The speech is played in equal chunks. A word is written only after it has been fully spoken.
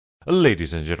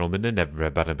Ladies and gentlemen, and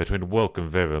everybody between, welcome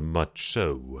very much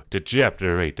so to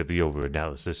Chapter 8 of the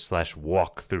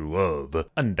over-analysis/walkthrough of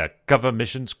Undercover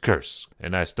Missions Kursk.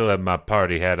 And I still have my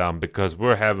party hat on because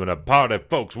we're having a party,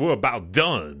 folks. We're about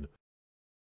done.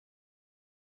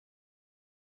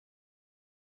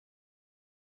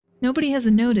 Nobody has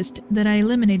noticed that I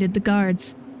eliminated the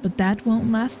guards, but that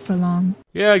won't last for long.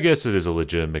 Yeah, I guess it is a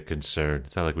legitimate concern.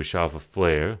 It's not like we shot off a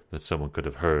flare that someone could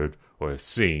have heard or have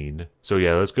seen. So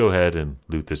yeah, let's go ahead and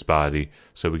loot this body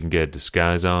so we can get a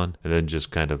disguise on and then just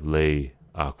kind of lay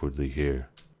awkwardly here.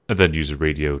 And then use a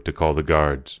radio to call the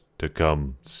guards to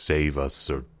come save us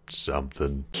or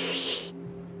something.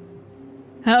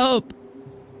 Help!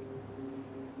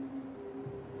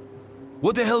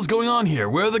 What the hell's going on here?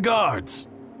 Where are the guards?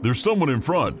 There's someone in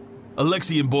front.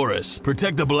 Alexei and Boris,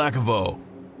 protect the Belyaeva.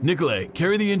 Nikolai,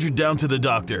 carry the injured down to the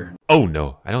doctor. Oh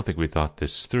no, I don't think we thought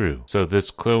this through. So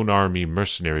this clone army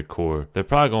mercenary corps, they're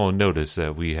probably gonna notice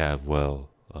that we have,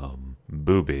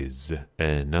 boobies.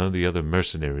 And none of the other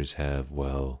mercenaries have,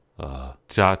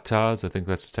 tatas, I think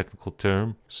that's the technical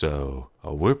term. So,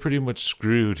 we're pretty much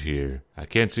screwed here. I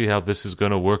can't see how this is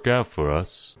gonna work out for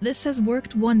us. This has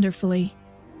worked wonderfully.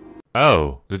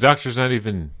 Oh, the doctor's not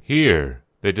even here.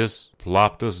 They just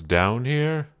plopped us down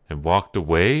here and walked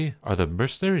away? Are the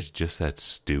mercenaries just that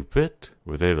stupid?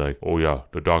 Were they like, oh yeah,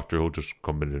 the doctor will just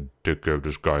come in and take care of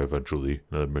this guy eventually?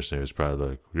 Another mercenary is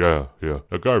probably like, yeah,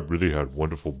 that guy really had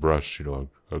wonderful breasts, I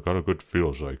got a good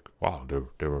feel. It's like, wow,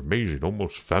 they're amazing,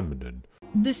 almost feminine.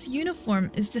 This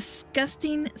uniform is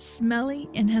disgusting, smelly,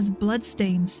 and has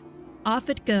bloodstains. Off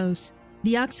it goes.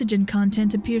 The oxygen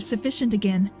content appears sufficient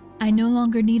again. I no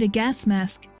longer need a gas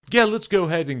mask. Yeah, let's go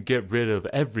ahead and get rid of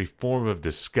every form of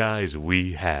disguise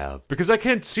we have. Because I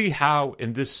can't see how,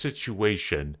 in this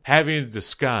situation, having a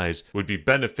disguise would be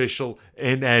beneficial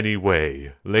in any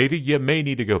way. Lady, you may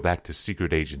need to go back to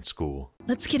secret agent school.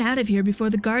 Let's get out of here before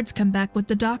the guards come back with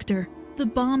the doctor. The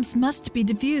bombs must be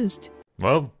defused.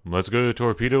 Well, let's go to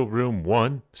torpedo room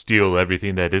 1, steal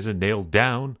everything that isn't nailed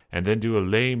down, and then do a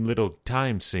lame little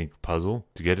time sink puzzle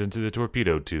to get into the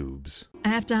torpedo tubes. I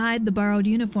have to hide the borrowed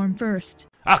uniform first.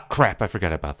 Ah, crap, I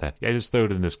forgot about that. Yeah, just throw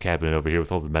it in this cabinet over here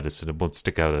with all the medicine. It won't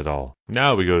stick out at all.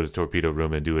 Now we go to the torpedo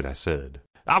room and do what I said.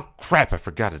 Oh, crap, I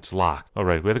forgot it's locked. All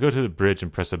right, we have to go to the bridge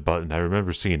and press a button. I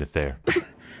remember seeing it there.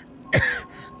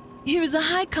 Here is a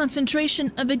high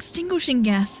concentration of extinguishing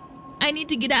gas. I need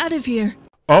to get out of here.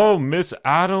 Oh, miss,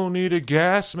 I don't need a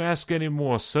gas mask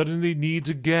anymore. Suddenly needs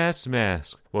a gas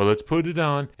mask. Well, let's put it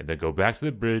on, and then go back to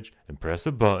the bridge, and press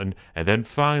a button, and then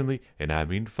finally, and I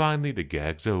mean finally, the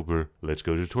gag's over. Let's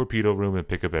go to the torpedo room and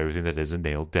pick up everything that isn't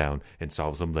nailed down, and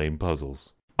solve some lame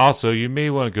puzzles. Also, you may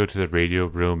want to go to the radio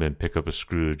room and pick up a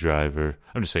screwdriver.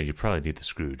 I'm just saying, you probably need the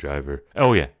screwdriver.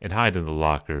 Oh yeah, and hide in the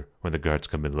locker when the guards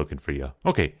come in looking for you.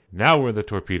 Okay, now we're in the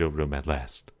torpedo room at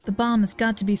last. The bomb has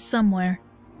got to be somewhere.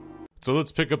 So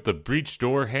let's pick up the breech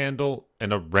door handle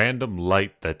and a random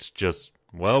light that's just,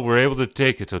 well, we're able to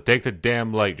take it, so take the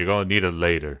damn light. You're going to need it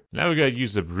later. Now we got to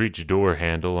use the breech door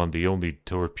handle on the only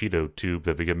torpedo tube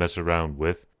that we can mess around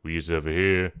with. We use it over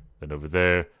here, then over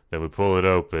there, then we pull it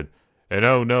open. And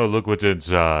oh no, look what's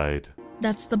inside.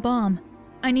 That's the bomb.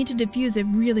 I need to defuse it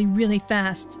really, really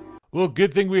fast. Well,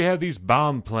 good thing we have these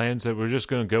bomb plans that we're just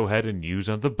going to go ahead and use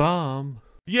on the bomb.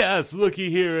 Yes, looky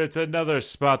here, it's another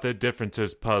spot the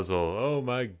differences puzzle. Oh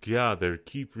my god, they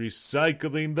keep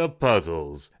recycling the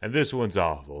puzzles. And this one's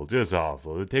awful, just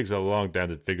awful. It takes a long time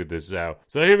to figure this out.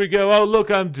 So here we go. Oh,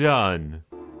 look, I'm done.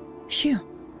 Phew,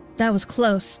 that was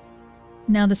close.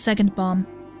 Now the second bomb.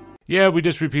 Yeah, we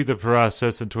just repeat the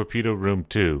process in torpedo room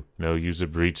 2. Use the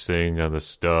breach thing on the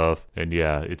stuff. And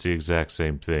yeah, it's the exact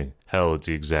same thing. Hell, it's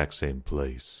the exact same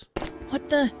place. What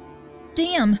the?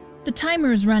 Damn, the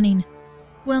timer is running.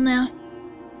 Well now.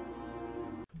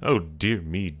 Oh, dear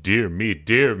me, dear me,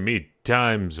 dear me,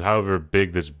 times however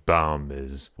big this bomb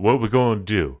is. What we gonna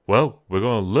do? Well, we're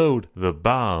gonna load the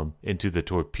bomb into the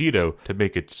torpedo to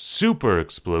make it super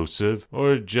explosive,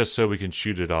 or just so we can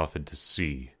shoot it off into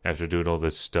sea. After doing all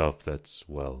this stuff that's,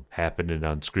 well, happening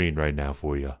on screen right now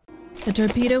for you. The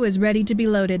torpedo is ready to be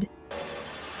loaded.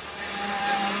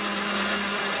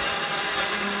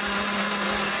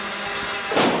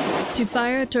 To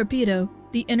fire a torpedo,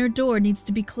 the inner door needs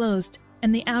to be closed,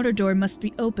 and the outer door must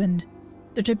be opened.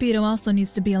 The torpedo also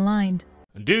needs to be aligned.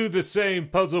 Do the same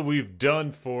puzzle we've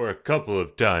done for a couple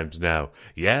of times now.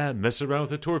 Yeah, mess around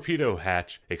with the torpedo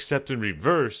hatch, except in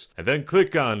reverse, and then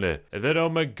click on it. And then, oh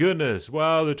my goodness,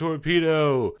 wow, the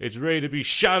torpedo. It's ready to be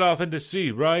shot off into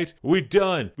sea, right? We're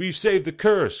done. We've saved the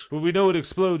Kursk, but we know it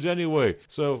explodes anyway.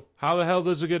 So, How the hell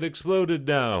does it get exploded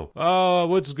now? Oh,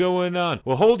 what's going on?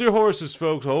 Well, hold your horses,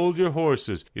 folks. Hold your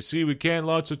horses. You see, we can't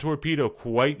launch a torpedo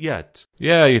quite yet.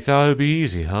 Yeah, you thought it'd be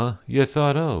easy, huh? You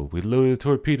thought, oh, we loaded the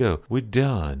torpedo. We're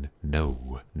done.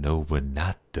 No, we're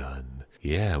not done.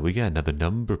 Yeah, we got another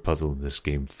number puzzle in this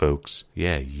game, folks.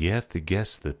 Yeah, you have to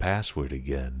guess the password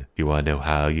again. You want to know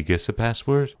how you guess the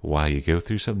password? Why, you go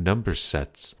through some number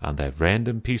sets on that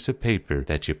random piece of paper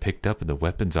that you picked up in the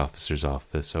weapons officer's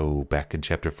office, back in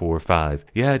chapter 4 or 5.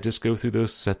 Yeah, just go through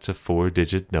those sets of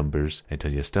 4-digit numbers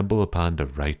until you stumble upon the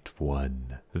right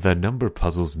one. The number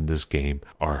puzzles in this game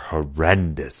are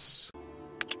horrendous.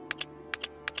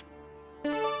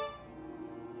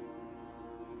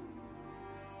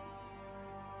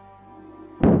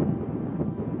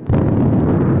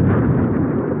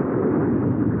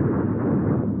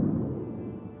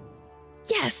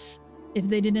 Yes! If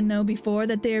they didn't know before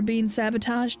that they are being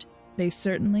sabotaged, they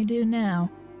certainly do now.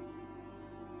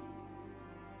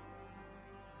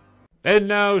 And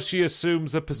now she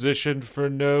assumes a position for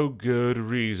no good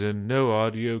reason. No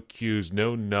audio cues,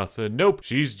 no nothing. Nope,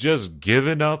 she's just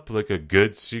given up like a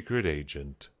good secret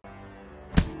agent.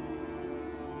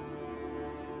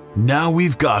 Now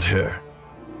we've got her.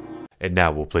 And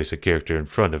now we'll place a character in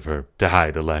front of her to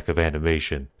hide a lack of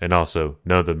animation. And also,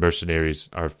 none of the mercenaries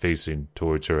are facing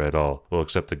towards her at all. Well,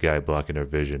 except the guy blocking her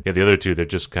vision. Yeah, the other two, they're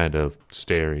just kind of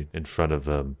staring in front of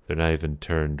them. They're not even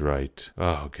turned right.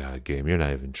 Oh, God, game, you're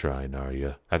not even trying, are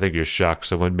you? I think you're shocked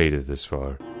someone made it this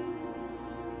far.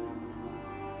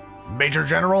 Major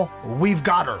General, we've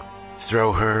got her.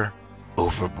 Throw her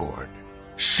overboard.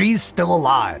 She's still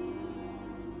alive.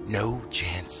 No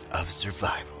chance of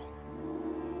survival.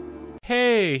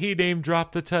 Hey, he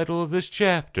name-dropped the title of this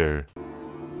chapter.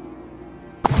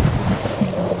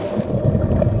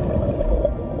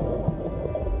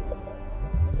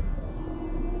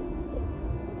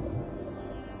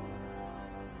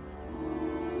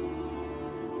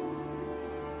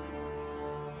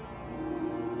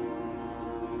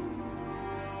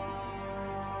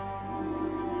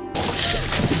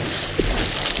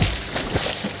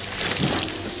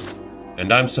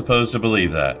 And I'm supposed to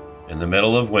believe that. In the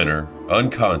middle of winter,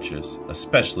 unconscious,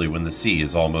 especially when the sea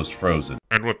is almost frozen.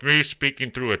 And with me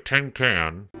speaking through a tin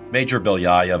can. Major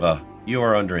Belyaeva, you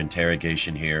are under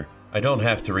interrogation here. I don't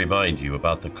have to remind you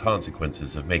about the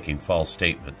consequences of making false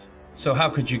statements. So how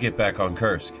could you get back on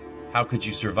Kursk? How could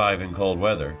you survive in cold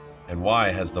weather? And why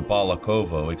has the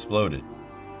Belyaeva exploded?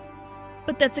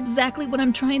 But that's exactly what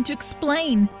I'm trying to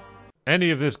explain. Any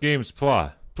of this game's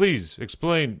plot. Please,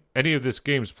 explain any of this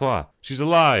game's plot. She's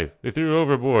alive. They threw her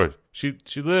overboard. She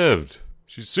lived.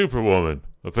 She's Superwoman,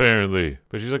 apparently.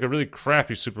 But she's like a really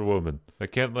crappy Superwoman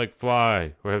that can't,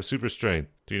 fly or have super strength.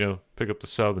 Pick up the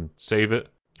sub and save it.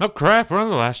 Oh, crap, we're on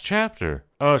the last chapter.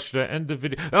 Oh, should I end the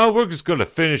video? Oh, we're just going to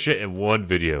finish it in one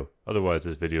video. Otherwise,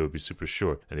 this video would be super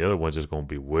short. And the other one's just going to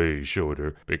be way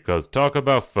shorter. Because talk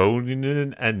about phoning in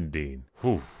an ending.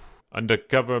 Whew.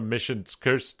 Undercover Missions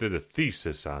Kursk did a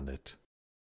thesis on it.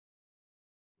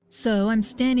 So I'm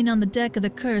standing on the deck of the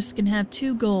Kursk and have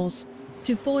two goals: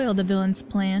 to foil the villain's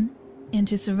plan and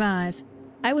to survive.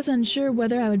 I was unsure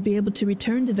whether I would be able to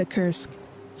return to the Kursk,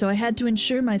 so I had to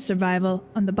ensure my survival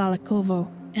on the Belyaeva.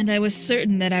 And I was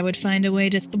certain that I would find a way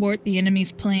to thwart the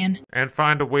enemy's plan. And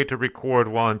find a way to record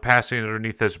while I'm passing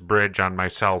underneath this bridge on my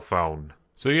cell phone.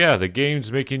 So yeah, the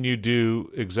game's making you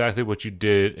do exactly what you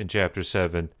did in Chapter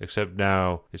 7, except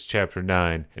now it's Chapter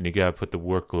 9, and you gotta put the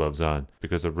work gloves on,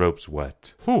 because the rope's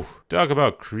wet. Whew, talk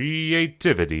about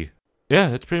creativity. Yeah,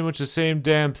 it's pretty much the same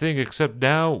damn thing, except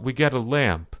now we got a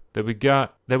lamp that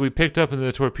we picked up in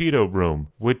the torpedo room,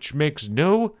 which makes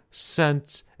no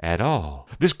sense at all.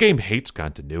 This game hates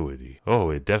continuity. Oh,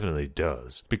 it definitely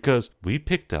does. Because we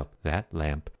picked up that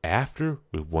lamp after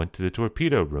we went to the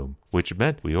torpedo room, which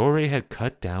meant we already had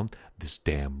cut down this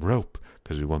damn rope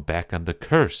because we went back on the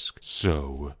Kursk.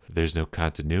 So, there's no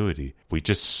continuity. We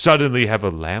just suddenly have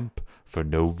a lamp for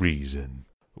no reason,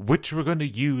 which we're going to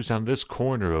use on this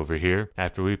corner over here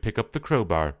after we pick up the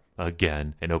crowbar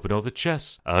again and open all the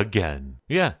chests again.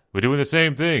 Yeah, we're doing the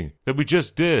same thing that we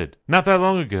just did not that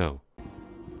long ago.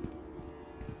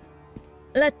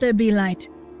 Let there be light.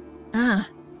 Ah,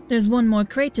 there's one more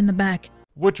crate in the back.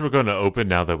 Which we're going to open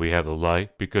now that we have the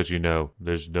light, because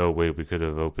there's no way we could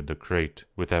have opened a crate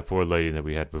with that poor lady that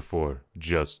we had before.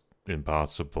 Just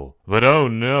impossible. But oh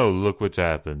no, look what's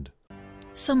happened.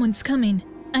 Someone's coming.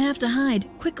 I have to hide,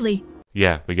 quickly.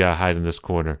 Yeah, we gotta hide in this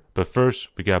corner. But first,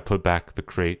 we gotta put back the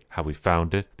crate, how we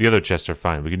found it. The other chests are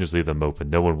fine. We can just leave them open.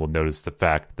 No one will notice the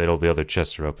fact that all the other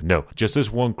chests are open. No, just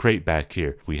this one crate back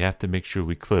here. We have to make sure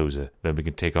we close it. Then we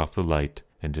can take off the light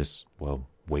and just,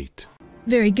 wait.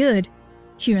 Very good.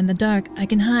 Here in the dark, I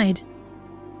can hide.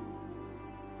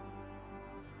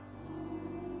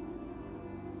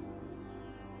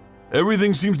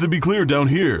 Everything seems to be clear down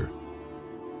here.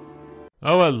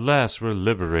 Oh, at last we're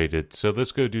liberated, so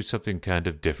let's go do something kind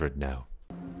of different now.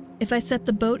 If I set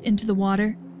the boat into the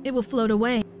water, it will float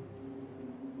away.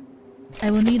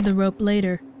 I will need the rope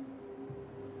later.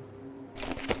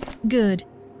 Good.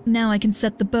 Now I can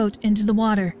set the boat into the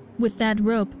water. With that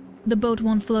rope, the boat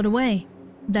won't float away.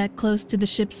 That close to the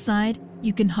ship's side,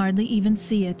 you can hardly even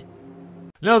see it.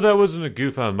 No, that wasn't a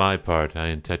goof on my part. I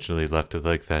intentionally left it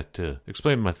like that to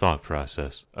explain my thought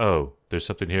process. Oh, there's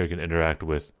something here I can interact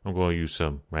with. I'm going to use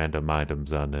some random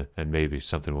items on it, and maybe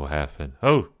something will happen.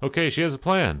 Oh, okay, she has a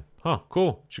plan. Huh,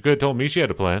 cool. She could have told me she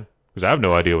had a plan, because I have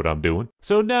no idea what I'm doing.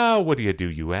 So now, what do,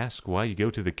 you ask? Why, you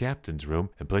go to the captain's room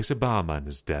and place a bomb on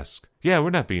his desk. Yeah, we're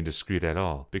not being discreet at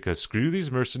all, because screw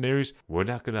these mercenaries, we're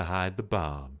not going to hide the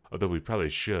bomb. Although we probably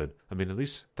should. I mean, at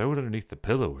least throw it underneath the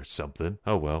pillow or something.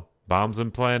 Oh well. Bomb's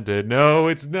implanted. No,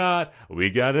 it's not. We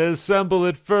gotta assemble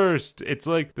it first. It's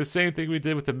like the same thing we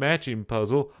did with the matching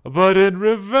puzzle, but in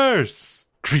reverse.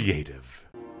 Creative.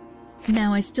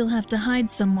 Now I still have to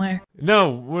hide somewhere.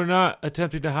 No, we're not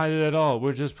attempting to hide it at all.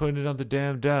 We're just putting it on the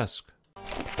damn desk.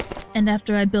 And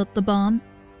after I built the bomb,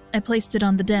 I placed it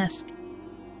on the desk.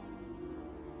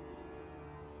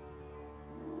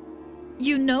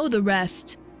 You know the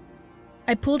rest.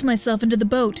 I pulled myself into the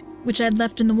boat, which I'd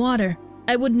left in the water.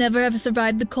 I would never have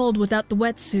survived the cold without the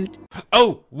wetsuit.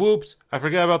 Oh, whoops. I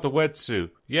forgot about the wetsuit.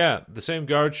 Yeah, the same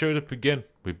guard showed up again.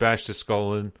 We bashed his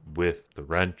skull in with the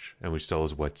wrench, and we stole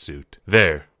his wetsuit.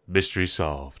 There. Mystery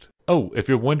solved. Oh, if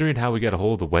you're wondering how we got a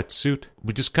hold of the wetsuit,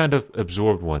 we just kind of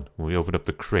absorbed one when we opened up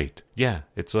the crate. Yeah,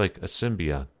 it's like a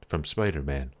symbiote from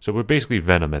Spider-Man. So we're basically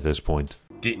Venom at this point.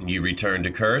 Didn't you return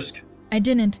to Kursk? I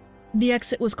didn't. The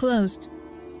exit was closed.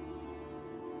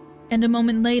 And a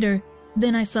moment later,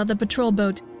 then I saw the patrol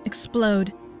boat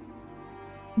explode.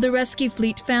 The rescue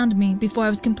fleet found me before I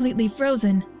was completely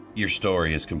frozen. Your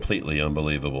story is completely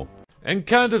unbelievable. And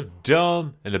kind of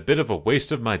dumb and a bit of a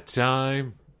waste of my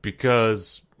time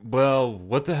because, well,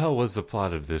 what the hell was the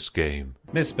plot of this game?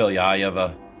 Miss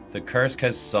Belyaeva, the Kursk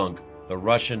has sunk. The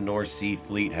Russian North Sea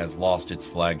Fleet has lost its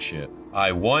flagship.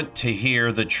 I want to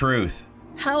hear the truth.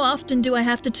 How often do I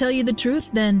have to tell you the truth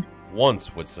then?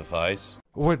 Once would suffice.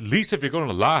 Or at least if you're going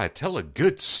to lie, tell a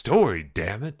good story,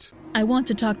 damn it. I want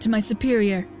to talk to my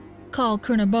superior. Call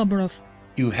Colonel Bobrov.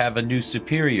 You have a new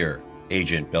superior,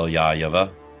 Agent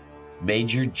Belyaeva.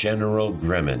 Major General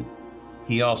Gremlin.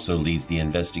 He also leads the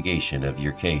investigation of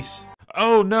your case.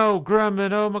 Oh no,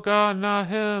 Gremlin, oh my god, not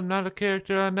him, not a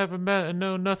character I never met and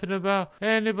know nothing about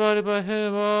anybody but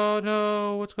him. Oh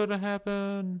no, what's gonna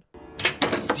happen?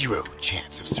 0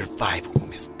 chance of survival,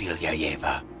 Miss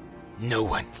Belyaeva. No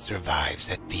one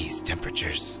survives at these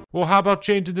temperatures. Well, how about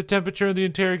changing the temperature in the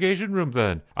interrogation room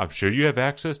then? I'm sure you have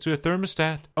access to a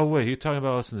thermostat. Oh wait, he's talking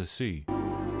about us in the sea.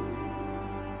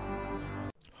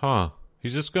 Huh.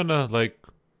 He's just gonna, like,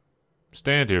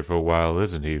 stand here for a while,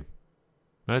 isn't he?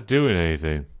 Not doing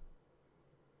anything.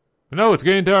 No, it's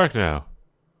getting dark now.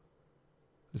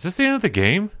 Is this the end of the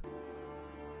game?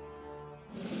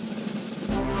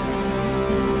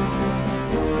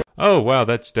 Oh, wow,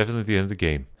 that's definitely the end of the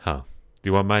game. Huh. Do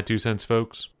you want my 2 cents,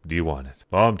 folks? Do you want it?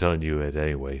 Well, I'm telling you it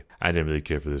anyway. I didn't really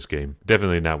care for this game.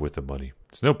 Definitely not worth the money.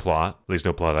 There's no plot, at least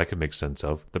no plot I can make sense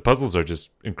of. The puzzles are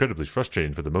just incredibly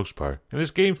frustrating for the most part. And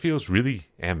this game feels really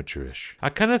amateurish. I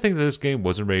kind of think that this game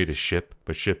wasn't ready to ship,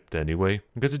 but shipped anyway.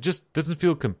 Because it just doesn't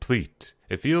feel complete.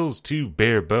 It feels too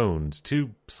bare bones, too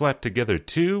slapped together,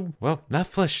 too, well, not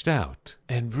fleshed out.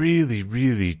 And really,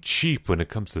 really cheap when it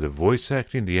comes to the voice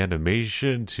acting, the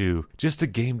animation, to just the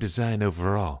game design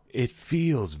overall. It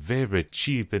feels very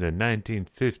cheap in a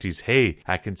 1950s, hey,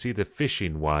 I can see the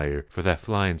fishing wire for that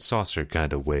flying saucer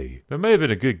kind of way. There may have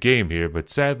been a good game here, but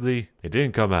sadly, it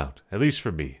didn't come out, at least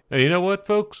for me. And you know what,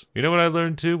 folks? You know what I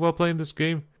learned too while playing this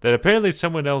game? That apparently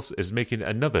someone else is making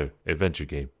another adventure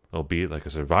game. Albeit like a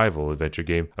survival adventure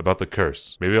game about the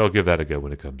curse. Maybe I'll give that a go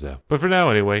when it comes out. But for now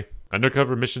anyway,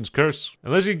 Undercover Missions Curse.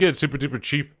 Unless you can get it super duper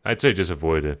cheap, I'd say just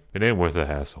avoid it. It ain't worth the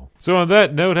hassle. So on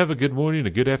that note, have a good morning, a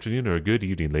good afternoon, or a good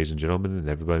evening, ladies and gentlemen, and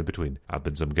everybody in between. I've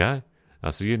been SomeGuy.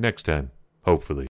 I'll see you next time. Hopefully.